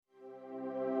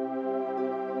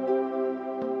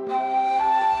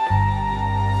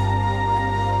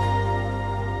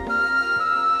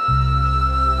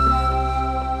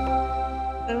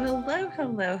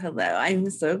Hello, hello.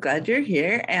 I'm so glad you're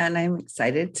here, and I'm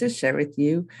excited to share with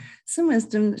you some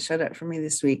wisdom that showed up for me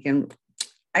this week. And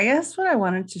I guess what I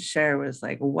wanted to share was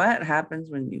like, what happens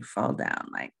when you fall down?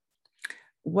 Like,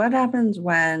 what happens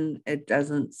when it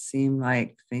doesn't seem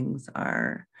like things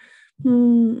are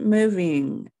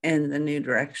moving in the new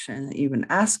direction that you've been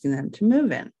asking them to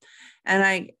move in?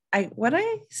 And what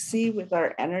I see with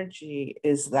our energy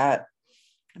is that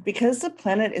because the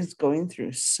planet is going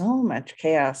through so much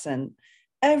chaos and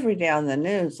every day on the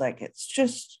news, like it's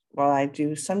just, well, I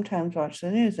do sometimes watch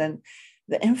the news and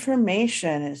the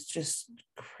information is just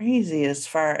crazy as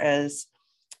far as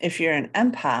if you're an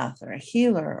empath or a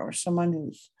healer or someone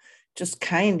who's just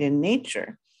kind in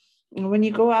nature. And when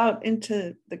you go out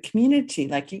into the community,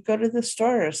 like you go to the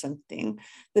store or something,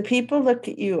 the people look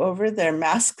at you over their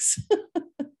masks.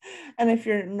 And if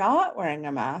you're not wearing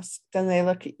a mask, then they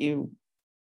look at you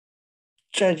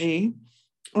judgy,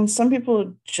 and some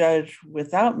people judge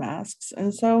without masks.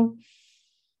 And so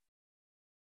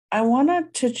I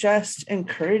wanted to just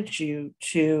encourage you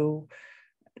to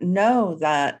know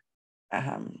that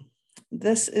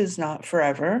this is not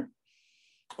forever.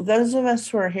 Those of us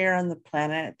who are here on the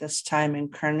planet at this time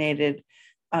incarnated,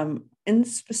 in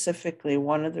specifically,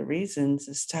 one of the reasons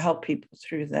is to help people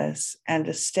through this and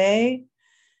to stay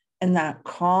in that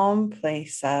calm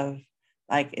place of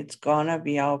like, it's gonna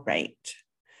be all right.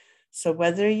 So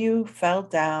whether you fell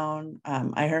down,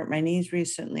 I hurt my knees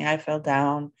recently, I fell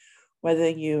down, whether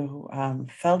you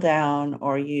fell down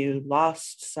or you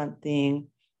lost something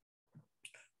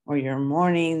or you're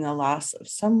mourning the loss of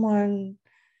someone,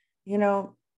 you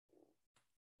know,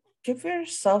 give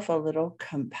yourself a little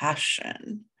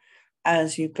compassion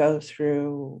as you go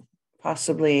through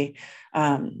possibly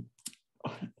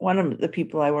one of the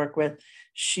people I work with,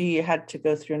 she had to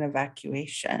go through an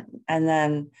evacuation and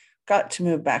then got to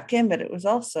move back in, but it was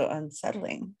also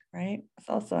unsettling, right? It's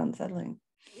also unsettling.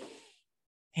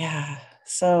 Yeah.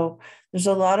 So there's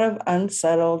a lot of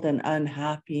unsettled and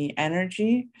unhappy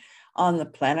energy on the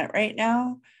planet right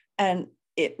now. And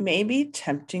it may be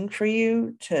tempting for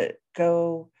you to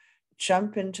go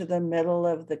jump into the middle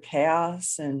of the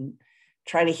chaos and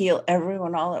try to heal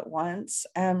everyone all at once.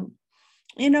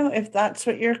 If that's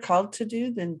what you're called to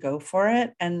do, then go for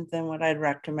it. And then what I'd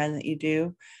recommend that you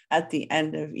do at the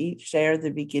end of each day or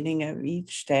the beginning of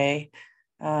each day,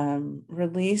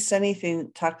 release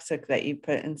anything toxic that you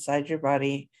put inside your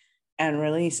body and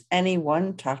release any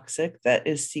one toxic that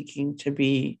is seeking to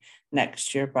be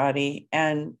next to your body.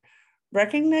 And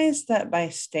recognize that by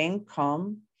staying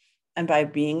calm and by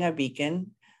being a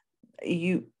beacon,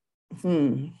 you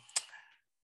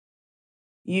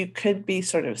could be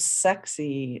sort of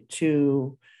sexy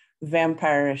to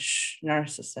vampirish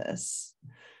narcissists.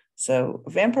 So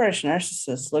vampirish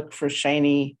narcissists look for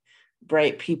shiny,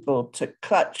 bright people to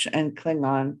clutch and cling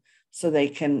on so they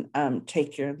can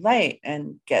take your light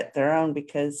and get their own,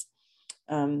 because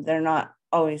they're not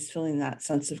always feeling that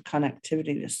sense of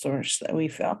connectivity to source that we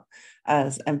feel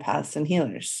as empaths and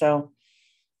healers. So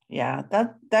yeah,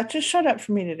 that just showed up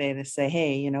for me today to say,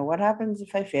 hey, what happens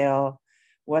if I fail?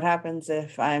 What happens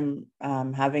if I'm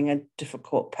having a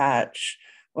difficult patch?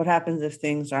 What happens if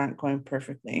things aren't going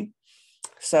perfectly?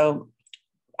 So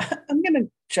I'm going to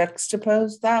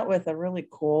juxtapose that with a really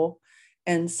cool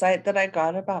insight that I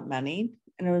got about money.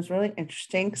 And it was really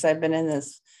interesting because I've been in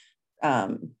this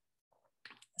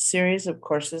series of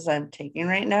courses I'm taking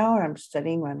right now, where I'm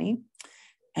studying money.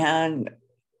 And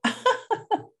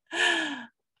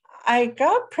I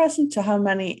got present to how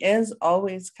money is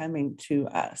always coming to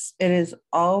us. It is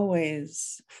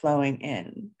always flowing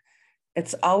in.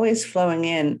 It's always flowing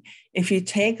in if you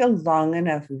take a long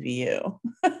enough view,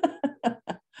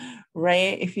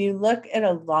 right? If you look at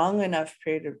a long enough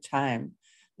period of time,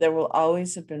 there will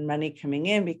always have been money coming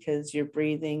in because you're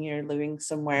breathing, you're living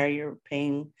somewhere, you're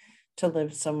paying to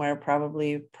live somewhere,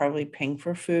 probably paying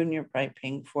for food, and you're probably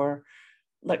paying for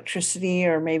electricity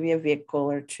or maybe a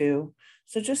vehicle or two.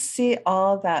 So just see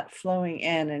all that flowing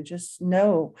in and just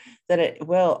know that it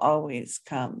will always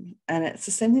come. And it's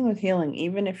the same thing with healing.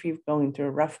 Even if you're going through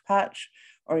a rough patch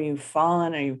or you've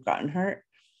fallen or you've gotten hurt,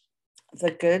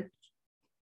 the good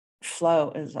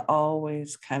flow is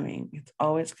always coming. It's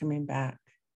always coming back.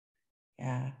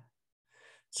 Yeah.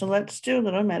 So let's do a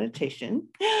little meditation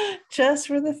just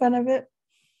for the fun of it.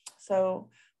 So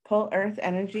pull earth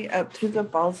energy up through the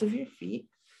balls of your feet.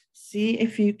 See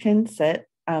if you can sit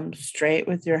straight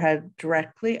with your head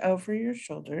directly over your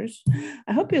shoulders.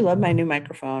 I hope you love my new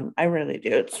microphone. I really do.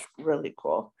 It's really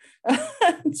cool.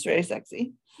 It's very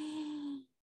sexy.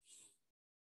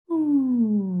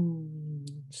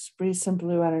 Just breathe some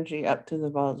blue energy up through the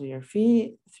balls of your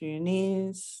feet, through your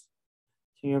knees,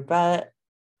 to your butt.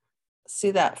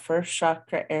 See that first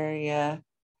chakra area.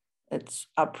 It's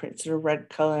a red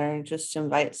color, and just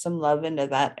invite some love into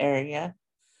that area.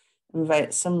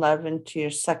 Invite some love into your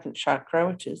second chakra,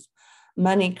 which is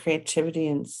money, creativity,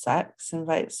 and sex.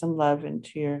 Invite some love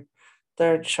into your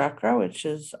third chakra, which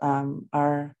is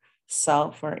our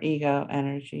self or ego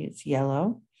energy. It's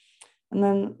yellow. And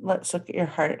then let's look at your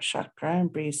heart chakra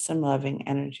and breathe some loving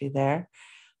energy there.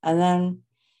 And then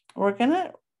we're going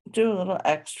to do a little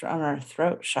extra on our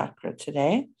throat chakra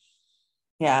today.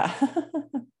 Yeah.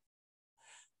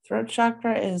 Throat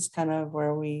chakra is kind of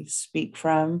where we speak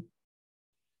from.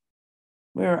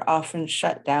 We were often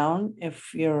shut down.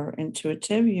 If you're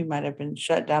intuitive, you might have been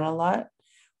shut down a lot,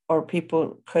 or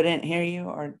people couldn't hear you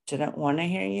or didn't want to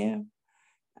hear you.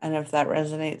 And if that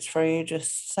resonates for you,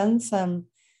 just send some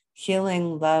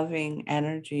healing, loving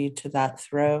energy to that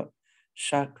throat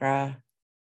chakra.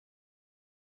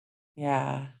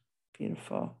 Yeah,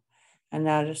 beautiful. And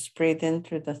now just breathe in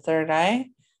through the third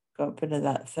eye. Go up into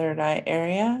that third eye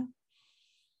area.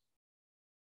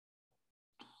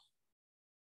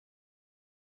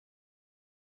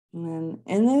 And then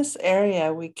in this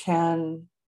area, in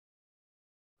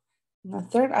the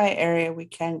third eye area, we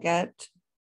can get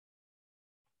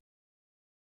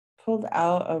pulled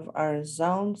out of our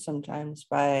zone sometimes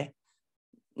by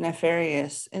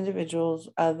nefarious individuals,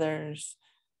 others,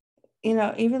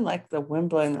 even like the wind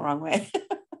blowing the wrong way.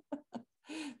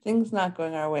 Things not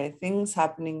going our way, things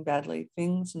happening badly,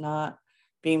 things not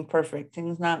being perfect,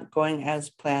 things not going as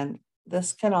planned.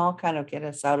 This can all kind of get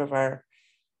us out of our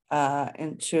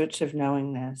intuitive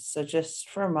knowingness. So just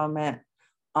for a moment,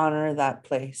 honor that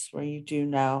place where you do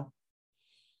know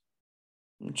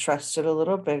and trust it a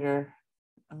little bigger.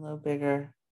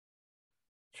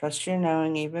 Trust your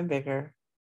knowing even bigger.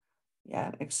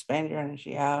 Yeah, expand your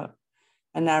energy out.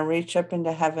 And now reach up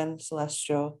into heaven,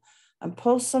 celestial, and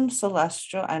pull some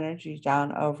celestial energy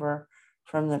down over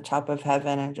from the top of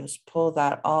heaven and just pull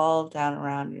that all down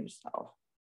around yourself.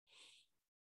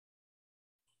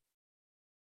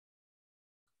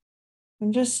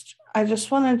 And I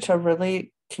just wanted to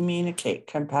really communicate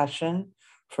compassion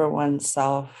for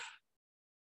oneself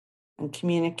and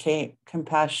communicate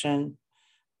compassion,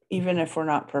 even if we're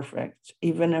not perfect,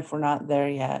 even if we're not there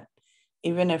yet,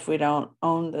 even if we don't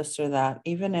own this or that,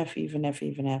 even if,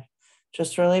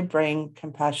 just really bring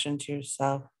compassion to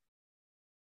yourself.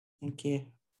 Thank you.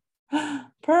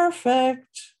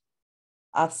 Perfect.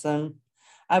 Awesome.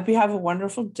 I hope you have a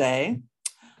wonderful day.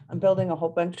 I'm building a whole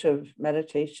bunch of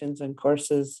meditations and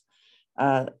courses.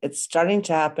 It's starting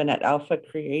to happen at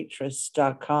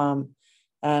alphacreatress.com.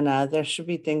 And there should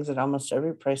be things at almost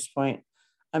every price point.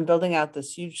 I'm building out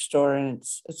this huge store, and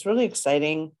it's really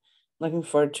exciting. Looking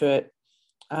forward to it.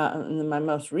 And then my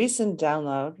most recent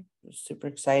download, super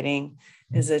exciting,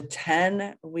 is a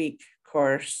 10-week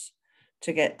course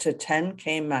to get to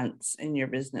 10K months in your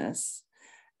business.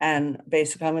 And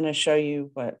basically, I'm going to show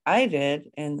you what I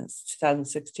did in this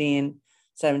 2016,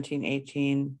 17,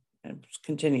 18, and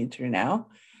continued through now,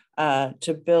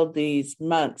 to build these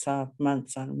months on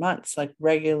months, like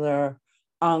regular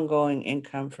ongoing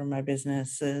income for my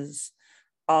businesses,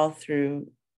 all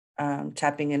through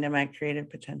tapping into my creative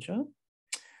potential.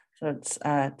 So it's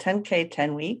 10K,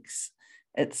 10 weeks.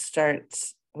 It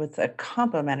starts with a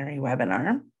complimentary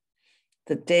webinar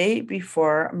the day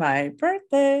before my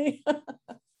birthday.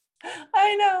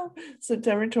 I know.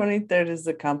 September 23rd is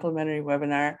the complimentary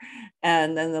webinar.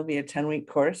 And then there'll be a 10-week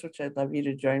course, which I'd love you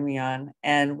to join me on.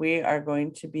 And we are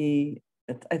going to be,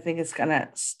 I think it's going to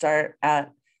start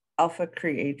at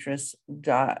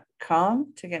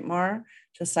alphacreatress.com to get more,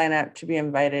 to sign up to be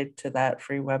invited to that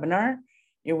free webinar.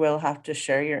 You will have to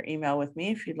share your email with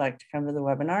me if you'd like to come to the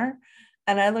webinar.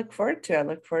 And I look forward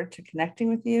to connecting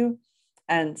with you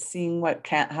and seeing what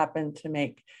can't happen to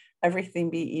make everything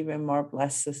be even more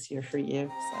blessed this year for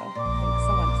you. So thanks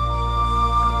so much.